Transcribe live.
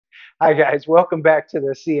Hi guys, welcome back to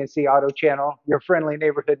the CNC Auto Channel. Your friendly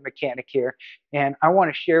neighborhood mechanic here, and I want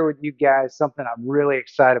to share with you guys something I'm really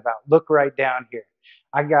excited about. Look right down here.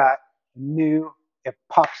 I got a new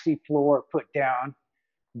epoxy floor put down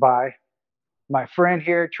by my friend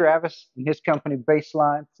here, Travis, and his company,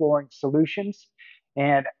 Baseline Flooring Solutions.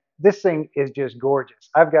 And this thing is just gorgeous.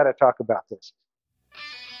 I've got to talk about this.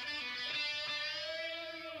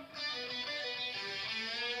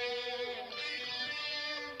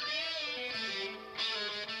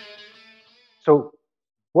 So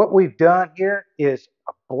what we've done here is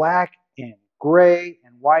a black and gray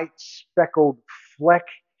and white speckled fleck.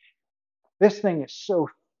 This thing is so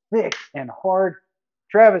thick and hard.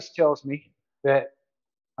 Travis tells me that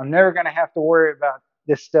I'm never going to have to worry about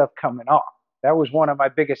this stuff coming off. That was one of my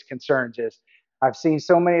biggest concerns is I've seen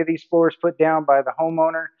so many of these floors put down by the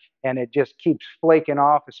homeowner and it just keeps flaking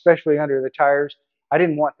off, especially under the tires. I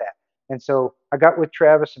didn't want that. And so I got with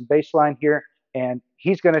Travis and Baseline here, and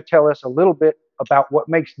he's going to tell us a little bit about what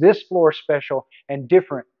makes this floor special and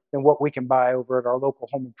different than what we can buy over at our local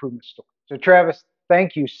home improvement store. So Travis,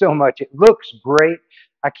 thank you so much. It looks great.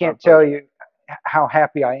 I can't tell you how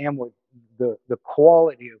happy I am with the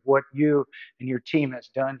quality of what you and your team has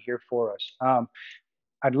done here for us.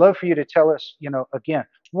 I'd love for you to tell us, again,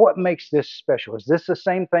 what makes this special? Is this the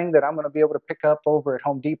same thing that I'm going to be able to pick up over at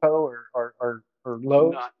Home Depot or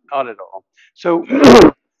Lowe's? Not at all. So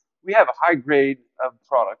we have a high grade of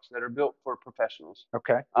products that are built for professionals.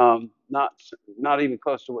 Okay. Not not even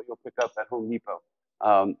close to what you'll pick up at Home Depot.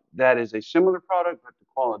 That is a similar product, but the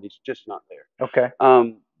quality's just not there. Okay.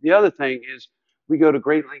 The other thing is we go to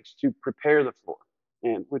great lengths to prepare the floor,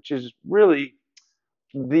 and which is really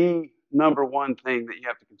the number one thing that you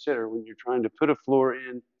have to consider when you're trying to put a floor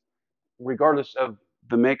in, regardless of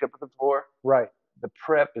the makeup of the floor. Right. The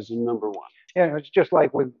prep is number one. Yeah, it's just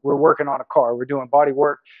like we're working on a car. We're doing body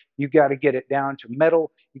work. You got to get it down to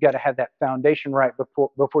metal. You got to have that foundation right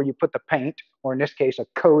before you put the paint, or in this case, a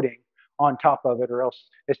coating on top of it, or else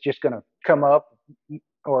it's just going to come up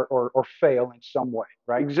or fail in some way,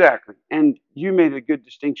 right? Exactly. And you made a good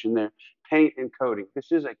distinction there. Paint and coating.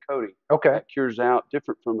 This is a coating Okay. that cures out,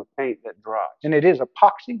 different from a paint that dries. And it is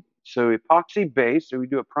epoxy. So epoxy base. So we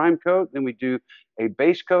do a prime coat, then we do a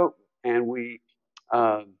base coat, and we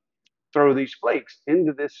throw these flakes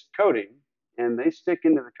into this coating, and they stick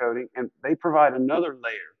into the coating, and they provide another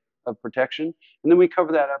layer of protection. And then we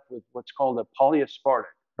cover that up with what's called a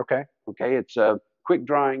polyaspartic. Okay. Okay, it's a quick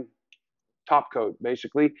drying top coat,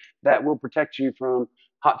 basically, that will protect you from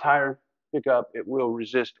hot tire pickup. It will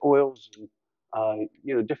resist oils and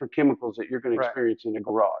different chemicals that you're going to Right. experience in a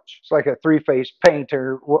garage. It's like a three-phase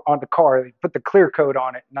painter on the car. They put the clear coat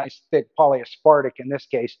on it, nice thick polyaspartic in this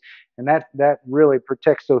case, and that really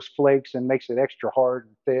protects those flakes and makes it extra hard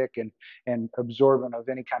and thick and absorbent of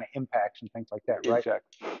any kind of impacts and things like that, right?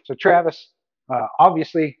 Exactly. So Travis,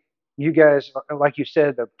 obviously, you guys, like you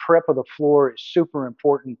said, the prep of the floor is super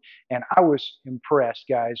important, and I was impressed,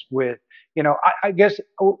 guys, with I guess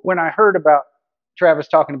when I heard about Travis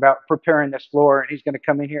talking about preparing this floor and he's going to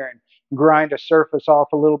come in here and grind a surface off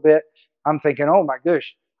a little bit, I'm thinking, oh my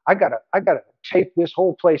gosh, I gotta tape this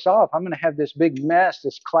whole place off. I'm going to have this big mess,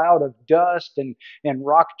 this cloud of dust and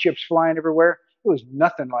rock chips flying everywhere. It was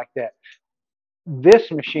nothing like that.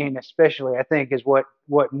 This machine especially, I think, is what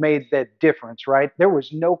made that difference, right? There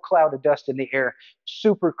was no cloud of dust in the air,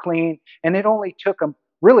 super clean, and it only took them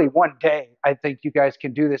really one day. I think you guys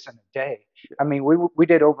can do this in a day. I mean, we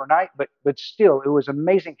did overnight, but still, it was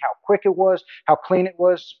amazing how quick it was, how clean it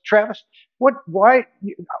was. Travis, why?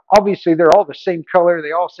 Obviously, they're all the same color.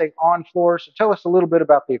 They all say on floor. So tell us a little bit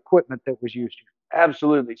about the equipment that was used here.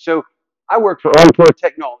 Absolutely. So I work for On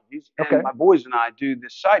Technologies, and Okay. my boys and I do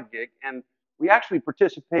this side gig, and we actually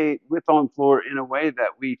participate with On in a way that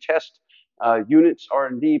we test units,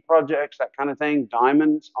 R&D projects, that kind of thing,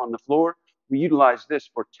 diamonds on the floor. We utilize this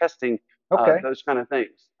for testing Okay. those kind of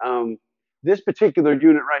things. This particular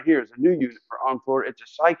unit right here is a new unit for On It's a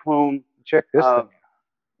Cyclone Check this thing.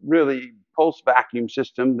 really pulse vacuum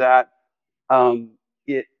system that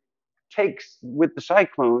it takes with the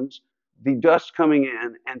cyclones the dust coming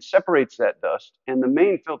in and separates that dust, and the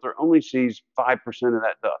main filter only sees 5% of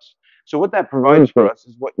that dust. So what that provides for us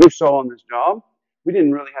is what you saw on this job. We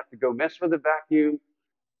didn't really have to go mess with the vacuum,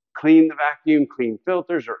 clean the vacuum, clean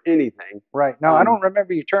filters or anything. Right. Now, I don't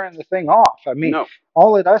remember you turning the thing off. I mean, No.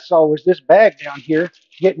 all that I saw was this bag down here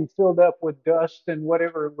getting filled up with dust and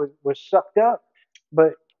whatever was sucked up.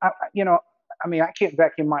 But, I mean, I can't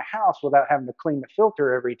vacuum my house without having to clean the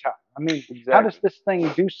filter every time. I mean, how does Exactly. this thing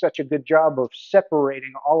do such a good job of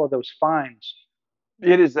separating all of those fines?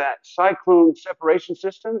 It is that cyclone separation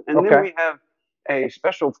system, and then Okay. we have a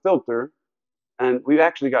special filter, and we've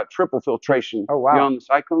actually got triple filtration Oh, wow. beyond the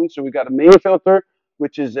cyclone. So we've got a main filter,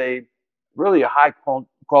 which is a really a high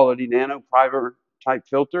quality nano fiber type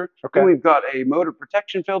filter. Then Okay. we've got a motor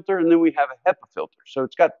protection filter, and then we have a HEPA filter. So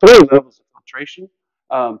it's got 3 levels of filtration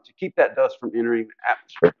to keep that dust from entering the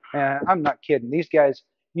atmosphere. And I'm not kidding. These guys,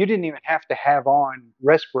 you didn't even have to have on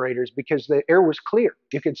respirators because the air was clear.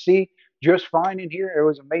 You could see just fine in here. It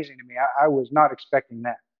was amazing to me. I was not expecting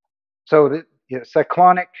that. So the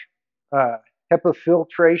cyclonic uh, HEPA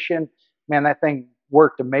filtration, man, that thing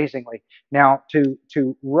worked amazingly. Now to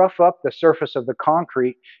rough up the surface of the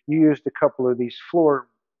concrete, you used a couple of these floor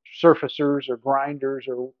surfacers or grinders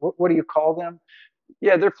or what do you call them?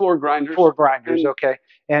 Yeah, they're floor grinders. Floor grinders, And okay.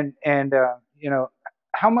 And you know,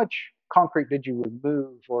 how much concrete did you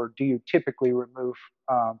remove, or do you typically remove?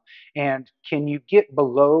 And can you get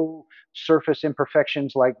below surface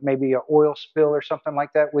imperfections like maybe a oil spill or something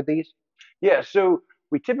like that with these? yeah, so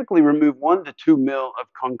we typically remove 1 to 2 mil of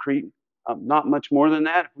concrete, not much more than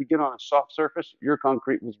that. If we get on a soft surface, your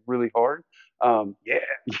concrete was really hard. Um, Yeah.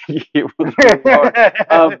 it was really hard.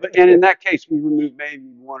 And in that case, we removed maybe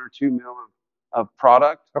 1 or 2 mil of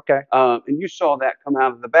product. Okay. And you saw that come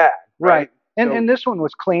out of the bag, Right. right? And So and this one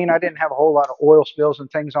was clean. I didn't have a whole lot of oil spills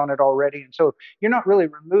and things on it already, and so you're not really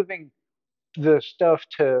removing the stuff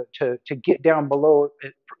to get down below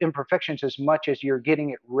imperfections as much as you're getting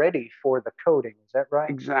it ready for the coating. Is that right?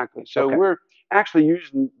 exactly. So Okay. we're actually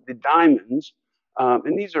using the diamonds,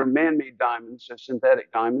 and these are man-made diamonds, so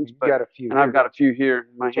synthetic diamonds. You But got a few and I've here. got a few here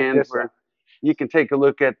in my Check hand this out. where you can take a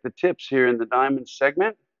look at the tips here in the diamond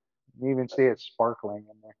segment. You even see it sparkling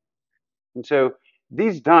in there. And so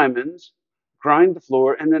these diamonds grind the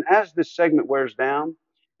floor, and then as this segment wears down,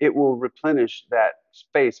 it will replenish that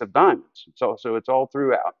space of diamonds. So it's all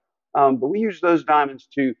throughout. But we use those diamonds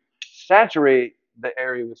to saturate the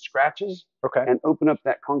area with scratches Okay. and open up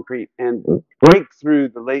that concrete and break through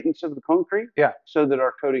the latence of the concrete Yeah. so that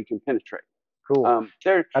our coating can penetrate. Cool.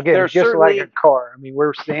 There Again, are just like a certainly car. I mean,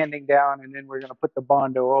 we're sanding down and then we're going to put the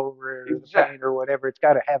Bondo over it or the exact paint or whatever. It's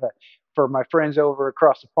got to have for my friends over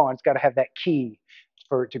across the pond, it's got to have that key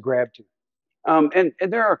for it to grab to. and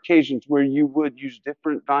there are occasions where you would use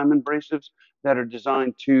different diamond abrasives that are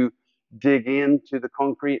designed to dig into the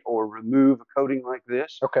concrete or remove a coating like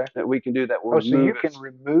this Okay. that we can do that will Oh, so you remove can it.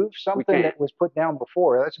 remove We something can. that was put down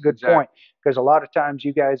before. That's a good point Exactly. because a lot of times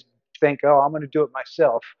you guys think, oh, I'm going to do it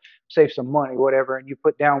myself, save some money, whatever, and you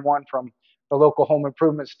put down one from the local home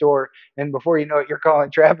improvement store, and before you know it, you're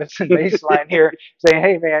calling Travis and Baseline here saying,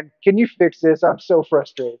 hey, man, can you fix this? I'm so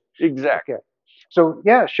frustrated. Exactly. Okay, so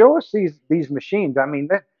yeah, show us these machines. I mean,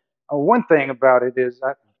 that one thing about it is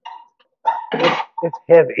it's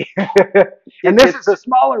heavy, and this is a It's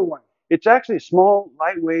smaller one. it's actually small,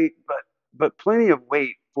 lightweight, but plenty of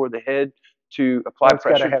weight for the head to apply Well, it's got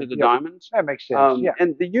to pressure have, to the yep, diamonds. that makes sense. Yeah.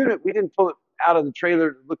 And the unit we didn't pull it out of the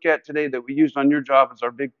trailer to look at today that we used on your job is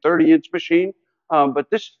our big 30-inch machine. But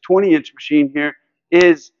this 20-inch machine here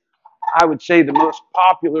is, I would say, the most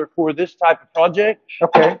popular for this type of project.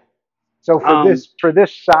 Okay. So Um, for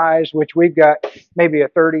this size, which we've got maybe a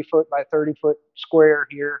 30 foot by 30 foot square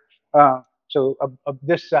here, so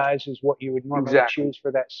this size is what you would normally exactly. choose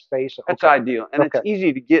for that space. That's Okay. ideal. And it's Okay.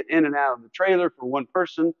 easy to get in and out of the trailer for one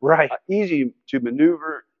person, Right. easy to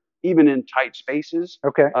maneuver even in tight spaces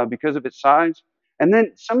Okay. because of its size. And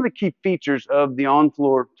then some of the key features of the on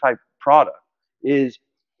floor type product is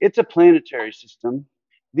it's a planetary system.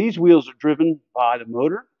 These wheels are driven by the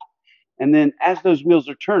motor. And then as those wheels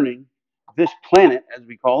are turning, this planet, as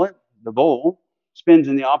we call it, the bowl, spins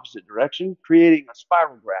in the opposite direction, creating a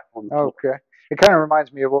spiral graph on the floor. Okay. It kind of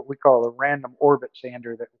reminds me of what we call a random orbit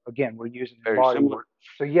sander that again we're using in Very body similar. work.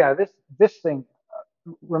 So yeah, this thing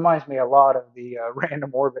reminds me a lot of the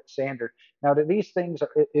random orbit sander. Now, do these things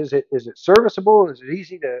is it serviceable? Is it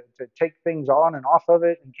easy to take things on and off of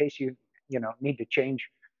it in case you need to change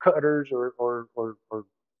cutters or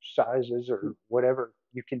sizes or whatever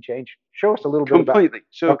you can change? Show us a little bit about. Completely.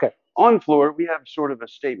 So Okay. on floor, we have sort of a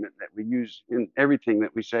statement that we use in everything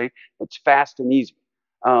that we say. It's fast and easy.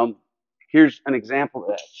 Um, here's an example of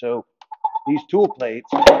that. So these tool plates,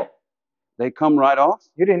 they come right off.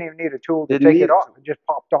 You didn't even need a tool to Didn't take need it it. off. It just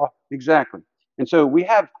popped off. Exactly. And so we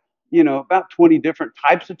have, about 20 different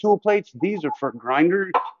types of tool plates. These are for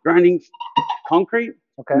grinding concrete,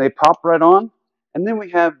 Okay. and they pop right on. And then we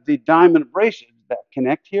have the diamond abrasives that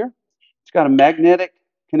connect here. It's got a magnetic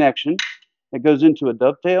connection that goes into a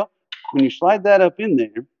dovetail. When you slide that up in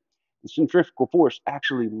there, the centrifugal force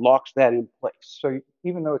actually locks that in place. So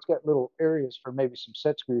even though it's got little areas for maybe some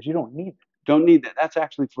set screws, you don't need it. Don't need that. That's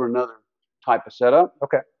actually for another type of setup.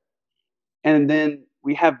 Okay. And then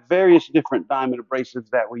we have various different diamond abrasives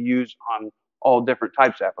that we use on all different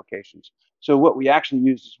types of applications. So what we actually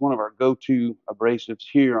use is one of our go-to abrasives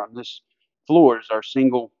here on this floor is our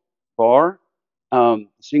single bar.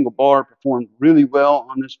 Single bar performed really well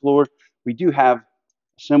on this floor. We do have a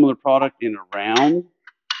similar product in a round.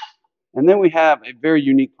 And then we have a very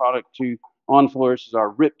unique product to on floors is our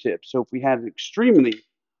rip tip. So if we had an extremely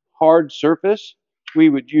hard surface, we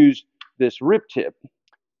would use this rip tip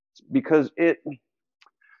because it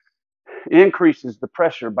increases the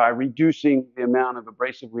pressure by reducing the amount of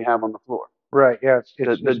abrasive we have on the floor. Right. Yeah.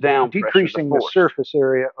 The It's down pressure, the decreasing the force. surface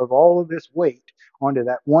area of all of this weight onto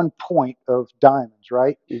that one point of diamonds,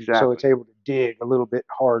 right? So it's Exactly. able to dig a little bit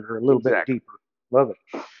harder, a little bit Exactly. deeper. Love it.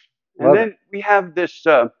 And Love it. then we have this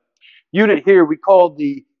unit here. We call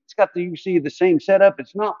it's got the, you see the same setup.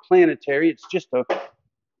 It's not planetary. It's just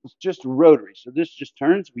rotary. So this just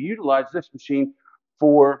turns. We utilize this machine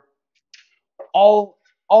for all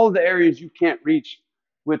of the areas you can't reach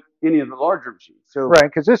with any of the larger machines. So Right,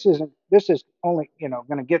 because this is only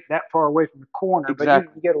going to get that far away from the corner, but you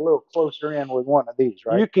exactly, can get a little closer in with one of these,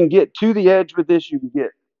 right? you can get to the edge with this. You can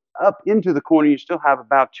get up into the corner. You still have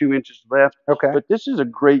about 2 inches left. Okay. But this is a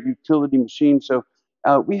great utility machine. So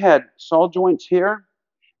we had saw joints here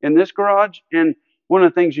in this garage, and one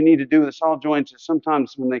of the things you need to do with the saw joints is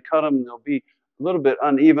sometimes when they cut them, they'll be a little bit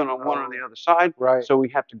uneven on one or the other side. Right. So we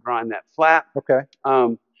have to grind that flat. Okay.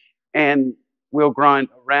 And we'll grind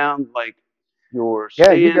around like your Yeah,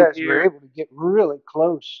 stand you guys were here. able to get really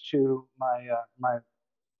close to my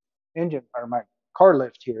engine or my car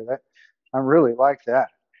lift here. That I really like that.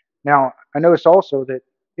 Now I noticed also that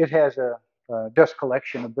it has a dust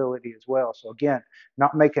collection ability as well. So again,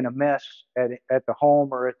 not making a mess at the home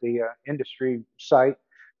or at the industry site.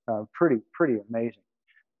 Pretty amazing.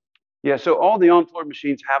 Yeah, so all the on-floor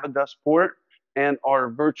machines have a dust port and are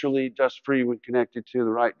virtually dust-free when connected to the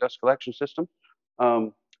right dust collection system.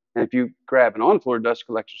 And if you grab an on-floor dust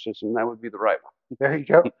collection system, that would be the right one. There you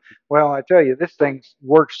go. Well, I tell you, this thing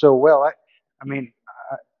works so well. I mean,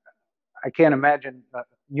 I can't imagine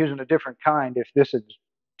using a different kind if this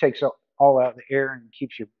takes all out of the air and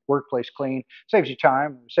keeps your workplace clean, saves you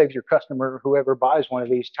time, saves your customer, whoever buys one of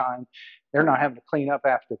these, time. They're not having to clean up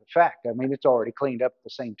after the fact. I mean, it's already cleaned up at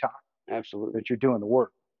the same time Absolutely. that you're doing the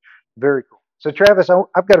work. Very cool. So, Travis,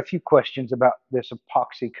 I've got a few questions about this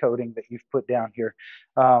epoxy coating that you've put down here.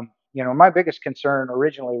 My biggest concern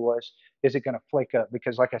originally was, is it going to flake up?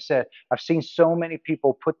 Because, like I said, I've seen so many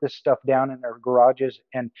people put this stuff down in their garages,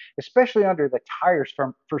 and especially under the tires.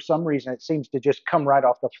 For some reason, it seems to just come right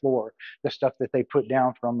off the floor. The stuff that they put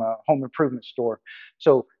down from a home improvement store.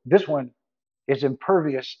 So this one is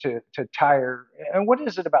impervious to tire. And what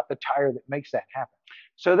is it about the tire that makes that happen?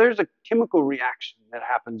 So there's a chemical reaction that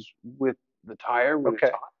happens with the tire when it's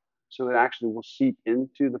Okay. hot. So it actually will seep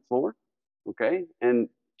into the floor. Okay. And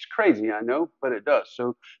it's crazy, I know, but it does.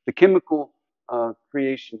 So the chemical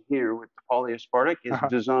creation here with the polyaspartic is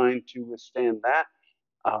designed to withstand that.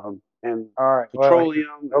 And All right. Well,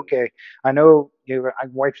 petroleum. okay. I know I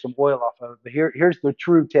wiped some oil off of it, but here's the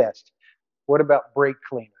true test. What about brake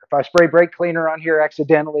cleaner? If I spray brake cleaner on here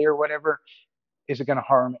accidentally or whatever, is it going to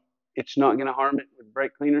harm it? It's not going to harm it with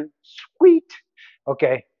brake cleaner. Sweet.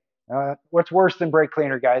 Okay. What's worse than brake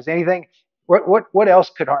cleaner, guys? Anything? What else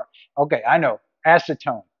could harm? Okay, I know.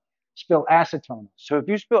 Acetone. Spill acetone. So if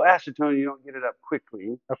you spill acetone, you don't get it up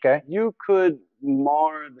quickly. Okay. You could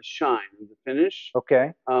mar the shine of the finish.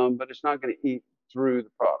 Okay. But it's not going to eat through the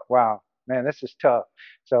product. Wow, man, this is tough.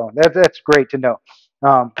 So that's great to know.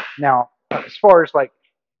 Now, as far as like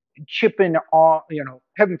chipping off,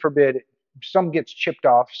 heaven forbid, some gets chipped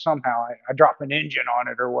off somehow. I drop an engine on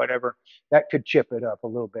it or whatever, that could chip it up a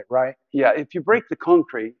little bit, right? Yeah, if you break the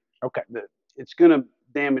concrete, Okay. It's going to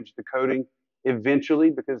damage the coating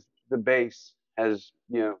eventually because the base has,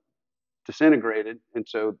 disintegrated, and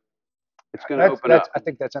so it's going to open up. I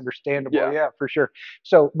think that's understandable. Yeah. Yeah, for sure.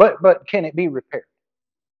 So, but can it be repaired?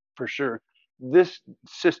 For sure. This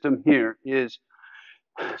system here is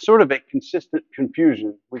sort of a consistent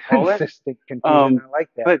confusion, we call it. Consistent confusion. I like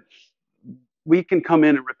that. But we can come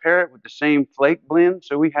in and repair it with the same flake blend.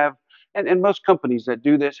 So we have, and most companies that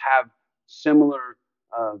do this have similar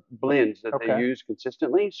blends that they use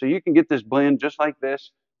consistently. So you can get this blend just like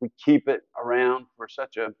this. We keep it around for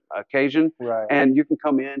such a occasion. Right. And you can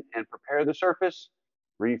come in and prepare the surface,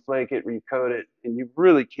 reflake it, recoat it, and you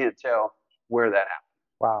really can't tell where that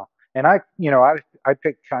happened. Wow. And I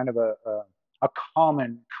picked kind of a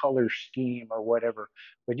common color scheme or whatever,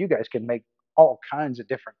 but you guys can make all kinds of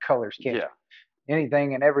different colors, can't you?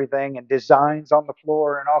 Anything and everything, and designs on the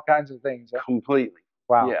floor and all kinds of things. Completely.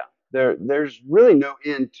 Wow. Yeah. There's really no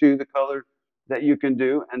end to the color that you can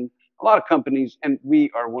do. And a lot of companies, and we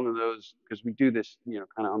are one of those because we do this,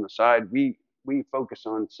 kind of on the side. We focus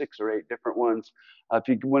on 6 or 8 different ones. If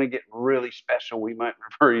you want to get really special, we might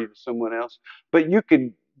refer you to someone else. But you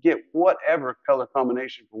can get whatever color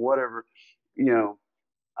combination for whatever, you know,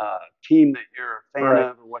 team that you're a fan Right.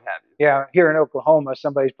 of or what have you. Yeah, here in Oklahoma,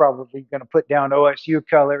 somebody's probably going to put down OSU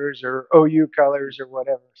colors or OU colors or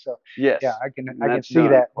whatever. So, yeah, Yes, I and can that's see done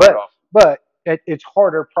that. quite often. But it's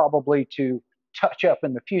harder probably to touch up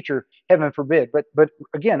in the future, heaven forbid. But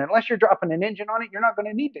again, unless you're dropping an engine on it, you're not going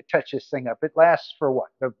to need to touch this thing up. It lasts for what?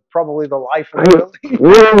 Probably the life of the building.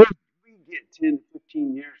 We get 10 to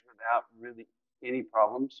 15 years without really any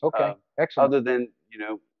problems, Okay, excellent. other than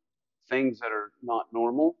things that are not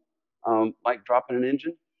normal, like dropping an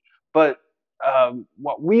engine. But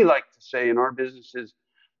what we like to say in our business is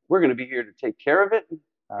we're going to be here to take care of it.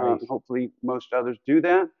 Nice. Hopefully, most others do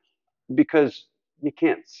that because you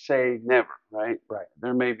can't say never, right? Right.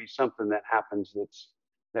 There may be something that happens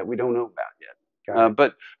that we don't know about yet. Got it.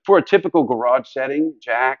 But for a typical garage setting,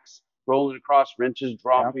 jacks, rolling across, wrenches Yep.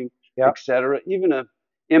 dropping, Yep. etc., even a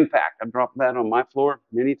impact, I've dropped that on my floor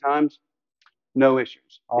many times. No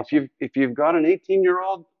issues. Awesome. If you've got an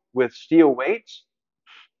 18-year-old with steel weights,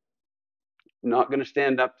 not going to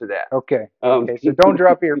stand up to that. Okay. Okay. So don't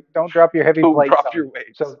drop your heavy Don't plates drop on your it.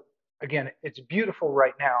 weights. So again, it's beautiful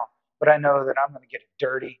right now, but I know that I'm going to get it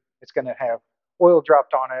dirty. It's going to have oil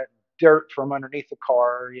dropped on it, dirt from underneath the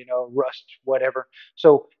car, rust, whatever.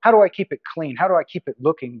 So how do I keep it clean? How do I keep it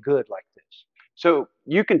looking good like this? So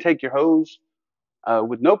you can take your hose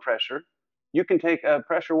with no pressure. You can take a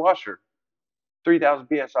pressure washer, 3,000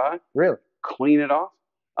 psi, Really? clean it off.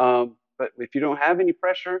 But if you don't have any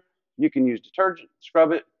pressure, you can use detergent,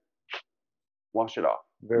 scrub it, wash it off.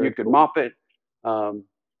 You Very could cool. mop it. Um,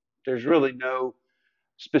 there's really no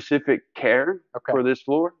specific care Okay. for this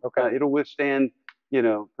floor. Okay. It'll withstand,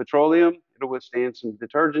 petroleum. It'll withstand some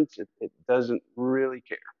detergents. It doesn't really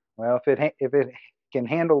care. Well, if it can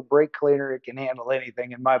handle brake cleaner, it can handle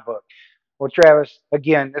anything in my book. Well, Travis,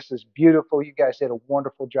 again, this is beautiful. You guys did a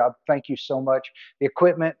wonderful job. Thank you so much. The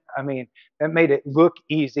equipment, I mean, that made it look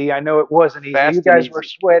easy. I know it wasn't easy. You Fast and guys were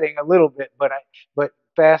easy. sweating a little bit, but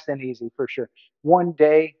fast and easy for sure. One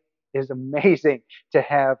day is amazing to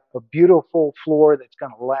have a beautiful floor that's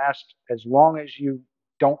going to last as long as you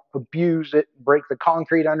don't abuse it, break the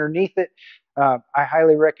concrete underneath it. I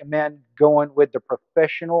highly recommend going with the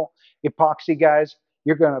professional epoxy guys.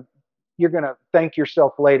 You're gonna thank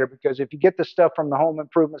yourself later because if you get the stuff from the home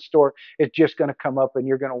improvement store, it's just gonna come up and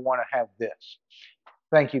you're gonna want to have this.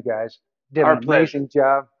 Thank you guys. Did an Our pleasure. amazing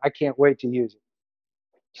job. I can't wait to use it.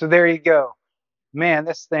 So there you go. Man,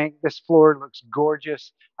 this floor looks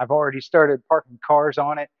gorgeous. I've already started parking cars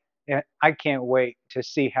on it, and I can't wait to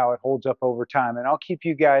see how it holds up over time. And I'll keep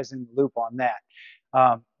you guys in the loop on that.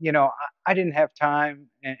 I didn't have time,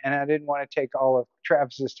 and I didn't want to take all of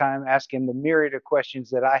Travis's time asking the myriad of questions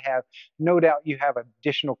that I have. No doubt you have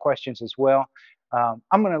additional questions as well.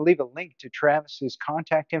 I'm going to leave a link to Travis's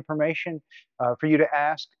contact information for you to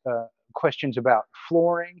ask questions about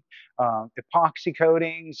flooring, epoxy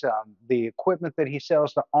coatings, the equipment that he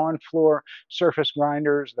sells, the on-floor surface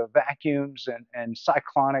grinders, the vacuums, and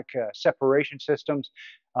cyclonic separation systems.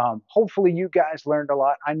 Hopefully you guys learned a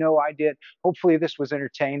lot. I know I did. Hopefully this was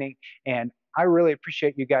entertaining, and I really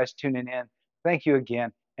appreciate you guys tuning in. Thank you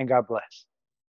again, and God bless.